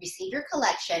you receive your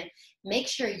collection, make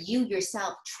sure you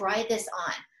yourself try this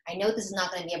on. I know this is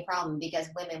not going to be a problem because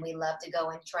women, we love to go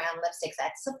and try on lipsticks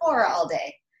at Sephora all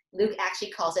day. Luke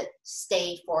actually calls it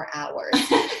stay for hours.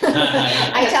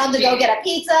 I tell him to go get a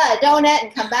pizza, a donut,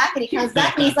 and come back, and he comes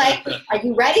back and he's like, are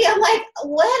you ready? I'm like,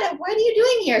 what are you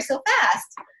doing here so fast?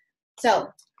 So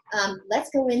let's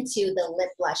go into the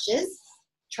lip blushes.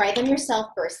 Try them yourself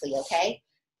firstly, okay?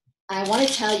 I want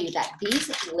to tell you that these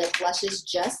lip blushes,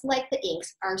 just like the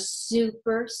inks, are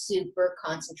super, super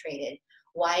concentrated.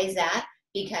 Why is that?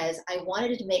 Because I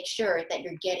wanted to make sure that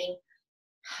you're getting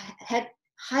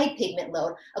high pigment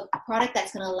load, a product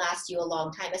that's going to last you a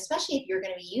long time, especially if you're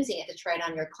going to be using it to try it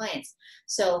on your clients.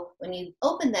 So when you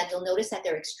open them, you'll notice that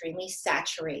they're extremely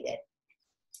saturated.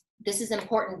 This is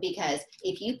important because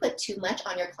if you put too much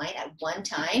on your client at one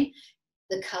time,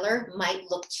 the color might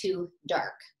look too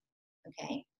dark,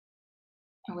 okay?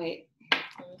 Oh, wait.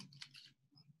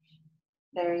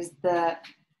 There's the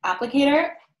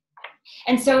applicator.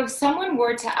 And so if someone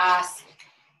were to ask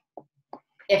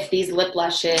if these lip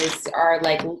blushes are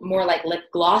like more like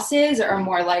lip glosses or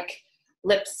more like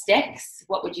lipsticks,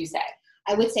 what would you say?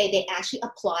 I would say they actually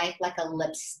apply like a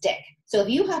lipstick. So if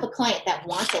you have a client that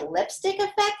wants a lipstick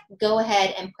effect, go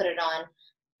ahead and put it on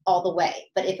all the way.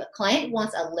 But if a client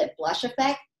wants a lip blush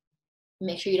effect,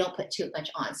 make sure you don't put too much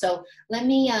on. So let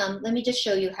me just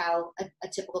show you how a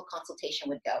typical consultation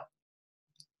would go.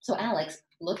 So Alex,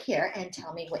 look here and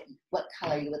tell me what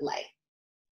color you would like.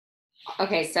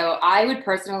 Okay, so I would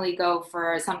personally go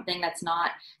for something that's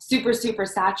not super, super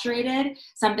saturated,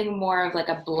 something more of like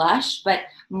a blush, but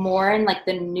more in like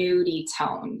the nudie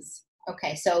tones.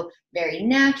 Okay, so very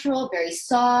natural, very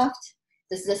soft.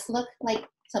 Does this look like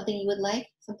something you would like?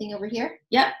 Something over here?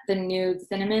 Yep, the nude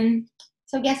cinnamon.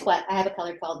 So guess what? I have a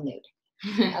color called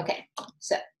nude. Okay,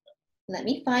 so let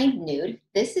me find nude.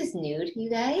 This is nude,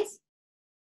 you guys.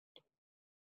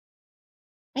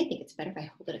 I think it's better if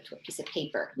I hold it up to a piece of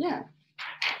paper. Yeah.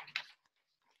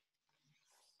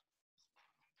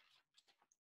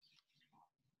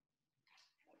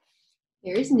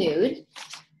 Here's nude.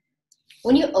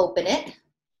 When you open it,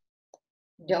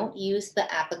 don't use the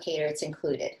applicator, it's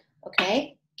included,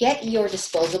 okay? Get your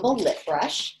disposable lip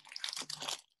brush.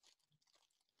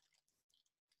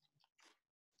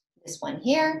 This one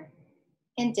here,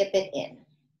 and dip it in.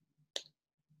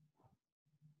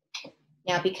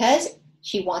 Now, because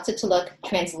she wants it to look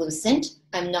translucent,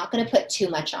 I'm not gonna put too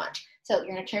much on. So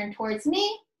you're gonna turn towards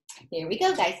me. Here we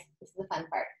go, guys. This is the fun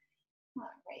part. All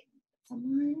right, some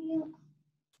on you.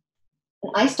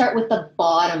 And I start with the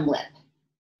bottom lip.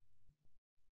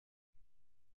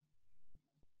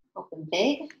 Open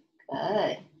big,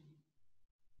 good.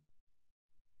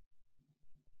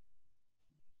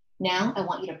 Now I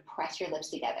want you to press your lips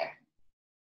together.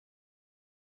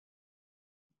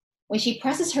 When she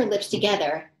presses her lips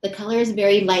together, the color is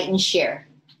very light and sheer.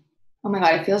 Oh my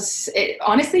God, it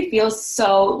honestly feels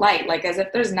so light, like as if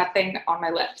there's nothing on my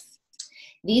lips.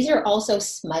 These are also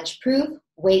smudge proof,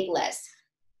 weightless.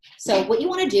 So what you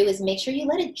want to do is make sure you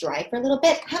let it dry for a little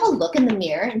bit. Have a look in the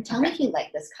mirror and tell me if you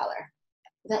like this color.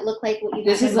 Does that look like what you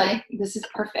This is like, this is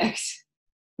perfect.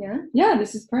 Yeah? Yeah,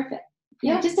 this is perfect.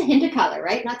 Yeah, just a hint of color,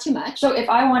 right? Not too much. So if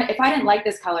I didn't like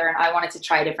this color and I wanted to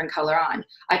try a different color on,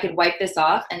 I could wipe this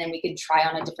off and then we could try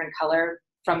on a different color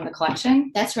from the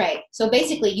collection. That's right. So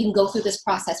basically you can go through this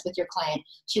process with your client.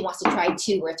 She wants to try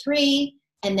 2 or 3,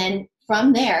 and then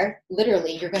from there,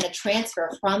 literally, you're going to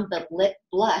transfer from the lip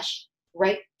blush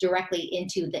right directly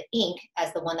into the ink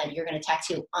as the one that you're going to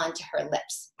tattoo onto her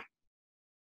lips.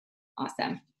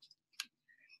 Awesome.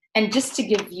 And just to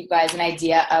give you guys an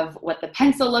idea of what the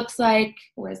pencil looks like,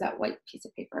 where's that white piece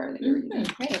of paper that you were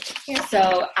using? Right here.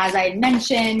 So as I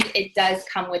mentioned, it does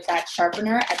come with that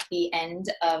sharpener at the end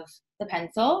of the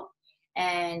pencil,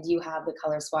 and you have the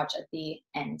color swatch at the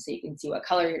end so you can see what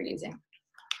color you're using.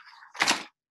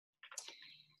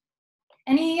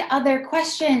 Any other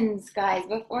questions, guys,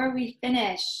 before we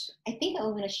finish? I think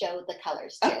I'm going to show the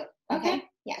colors too. Oh, okay.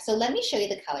 Yeah, so let me show you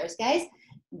the colors, guys.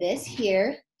 This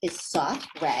here is soft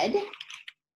red.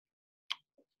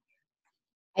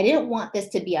 I didn't want this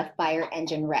to be a fire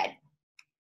engine red.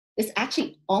 This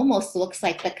actually almost looks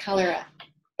like the color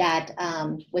that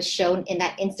was shown in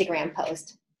that Instagram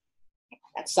post.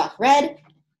 That's soft red.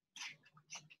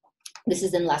 This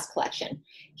is in last collection.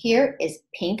 Here is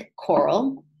pink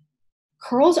coral.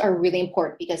 Corals are really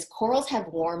important because corals have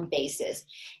warm bases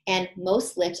and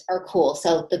most lips are cool.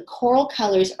 So the coral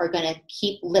colors are going to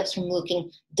keep lips from looking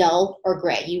dull or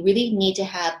gray. You really need to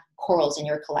have corals in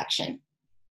your collection.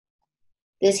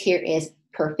 This here is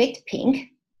perfect pink,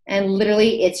 and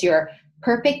literally it's your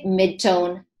perfect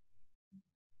mid-tone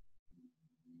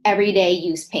everyday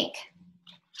use pink.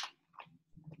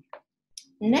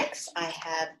 Next I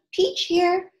have peach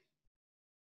here.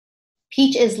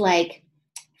 Peach is like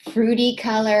fruity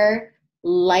color,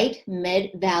 light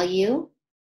mid value,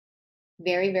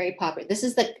 very, very popular. This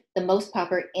is the most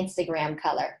popular Instagram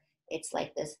color. It's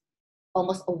like this,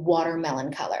 almost a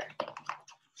watermelon color.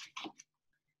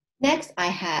 Next, I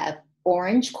have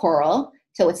orange coral.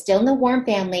 So it's still in the warm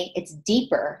family. It's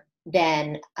deeper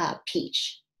than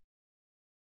peach.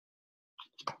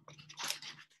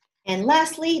 And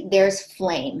lastly, there's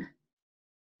flame.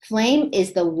 Flame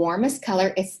is the warmest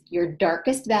color. It's your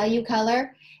darkest value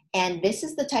color. And this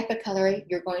is the type of color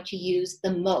you're going to use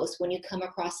the most when you come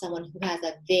across someone who has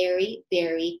a very,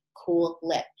 very cool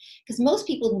lip. Because most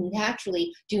people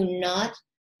naturally do not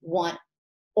want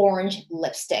orange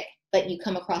lipstick. But you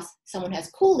come across someone who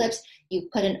has cool lips, you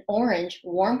put an orange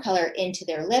warm color into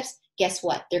their lips, guess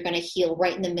what? They're going to heal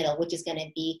right in the middle, which is going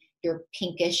to be your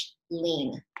pinkish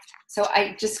lean. So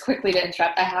I just quickly to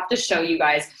interrupt, I have to show you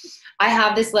guys. I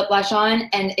have this lip blush on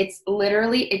and it's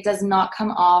literally, it does not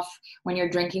come off when you're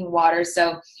drinking water.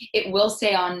 So it will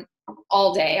stay on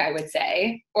all day, I would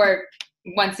say, or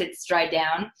once it's dried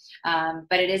down.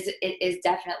 But it is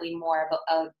definitely more of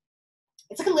a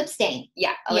it's like a lip stain.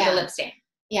 Yeah, like a lip stain.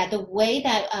 Yeah, the way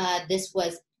that this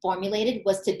was formulated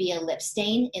was to be a lip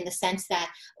stain, in the sense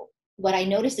that what I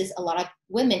noticed is a lot of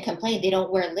women complain they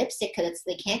don't wear lipstick because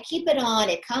they can't keep it on,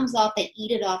 it comes off, they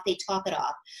eat it off, they talk it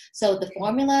off. So the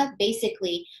formula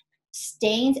basically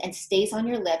stains and stays on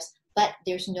your lips, but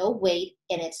there's no weight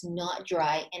and it's not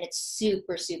dry and it's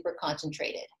super, super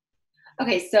concentrated.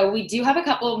 Okay, so we do have a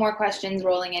couple of more questions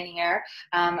rolling in here.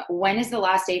 When is the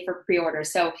last day for pre-order?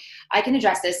 So I can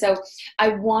address this. So I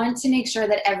want to make sure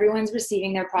that everyone's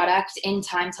receiving their product in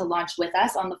time to launch with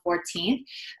us on the 14th.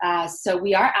 So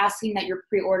we are asking that your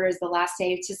pre-order is the last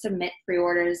day to submit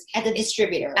pre-orders. As a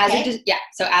distributor, okay?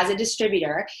 So as a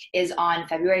distributor is on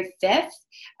February 5th,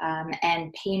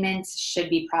 and payments should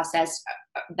be processed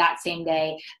that same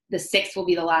day. The 6th will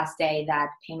be the last day that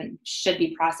payment should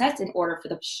be processed in order for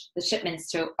the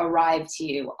shipments to arrive to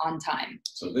you on time.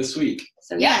 So this week.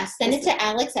 So yeah, send it to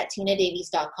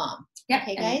alex@tinadavies.com. Yeah,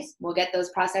 okay, guys. We'll get those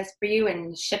processed for you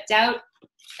and shipped out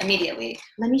immediately.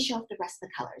 Let me show off the rest of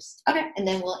the colors. Okay. And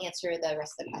then we'll answer the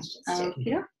rest of the questions too.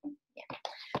 Yeah.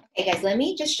 Okay, guys, let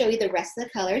me just show you the rest of the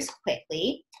colors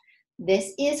quickly.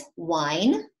 This is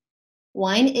wine.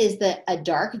 Wine is a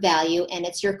dark value, and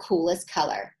it's your coolest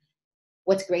color.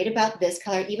 What's great about this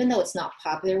color, even though it's not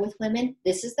popular with women,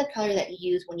 this is the color that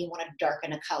you use when you want to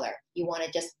darken a color. You want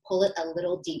to just pull it a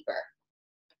little deeper.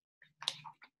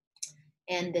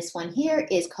 And this one here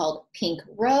is called Pink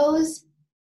Rose,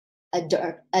 a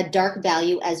dark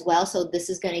value as well. So this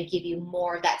is going to give you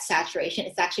more of that saturation.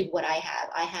 It's actually what I have.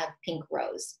 I have Pink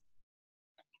Rose.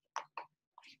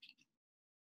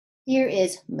 Here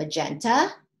is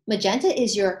Magenta. Magenta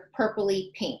is your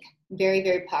purpley pink, very,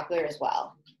 very popular as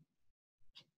well.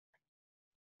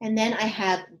 And then I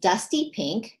have Dusty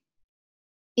Pink.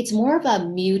 It's more of a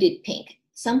muted pink.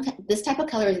 This type of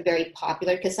color is very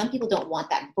popular because some people don't want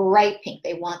that bright pink.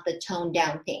 They want the toned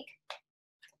down pink.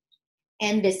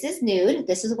 And this is Nude.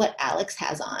 This is what Alex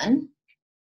has on.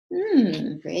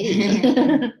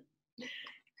 Pretty.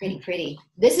 Pretty.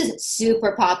 This is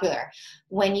super popular.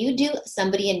 When you do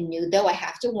somebody in nude, though, I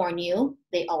have to warn you,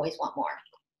 they always want more.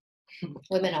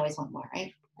 Women always want more,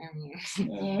 right?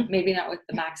 Maybe not with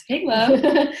the Max Pig Love.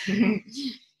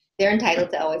 They're entitled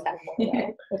to always have more,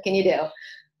 though. What can you do?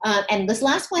 And this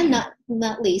last one,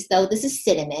 not least, though, this is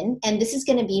Cinnamon, and this is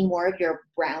going to be more of your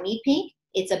brownie pink.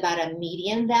 It's about a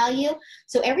medium value.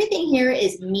 So everything here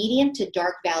is medium to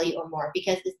dark value or more,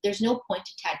 because there's no point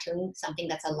to tattooing something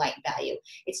that's a light value.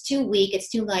 It's too weak, it's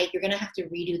too light, you're gonna have to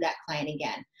redo that client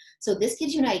again. So this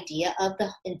gives you an idea of the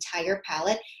entire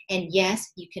palette, and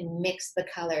yes, you can mix the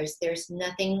colors. There's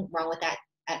nothing wrong with that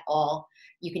at all.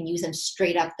 You can use them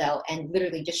straight up though, and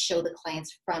literally just show the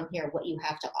clients from here what you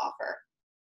have to offer.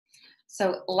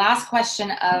 So last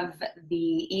question of the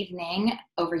evening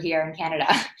over here in Canada.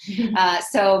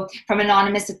 So from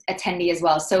anonymous attendee as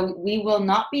well. So we will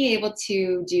not be able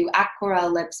to do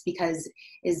aquarelle lips because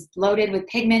it's loaded with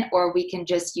pigment, or we can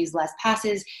just use less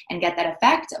passes and get that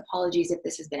effect. Apologies if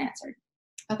this has been answered.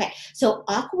 Okay, so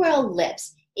aquarelle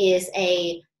lips is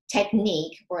a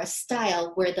technique or a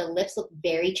style where the lips look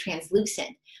very translucent.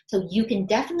 So you can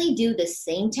definitely do the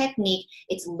same technique.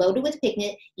 It's loaded with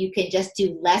pigment. You can just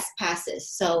do less passes.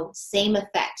 So same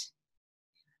effect.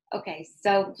 Okay,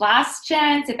 so last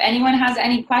chance. If anyone has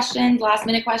any questions, last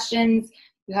minute questions,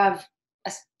 you have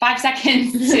 5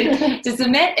 seconds to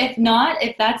submit. If not,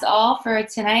 if that's all for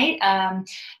tonight, I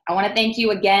want to thank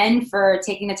you again for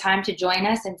taking the time to join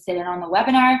us and sit in on the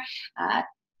webinar.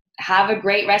 Have a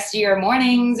great rest of your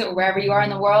mornings, or wherever you are in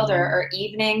the world, or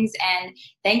evenings. And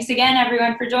thanks again,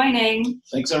 everyone, for joining.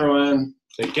 Thanks, everyone.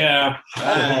 Take care.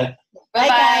 Bye. Bye,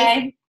 guys.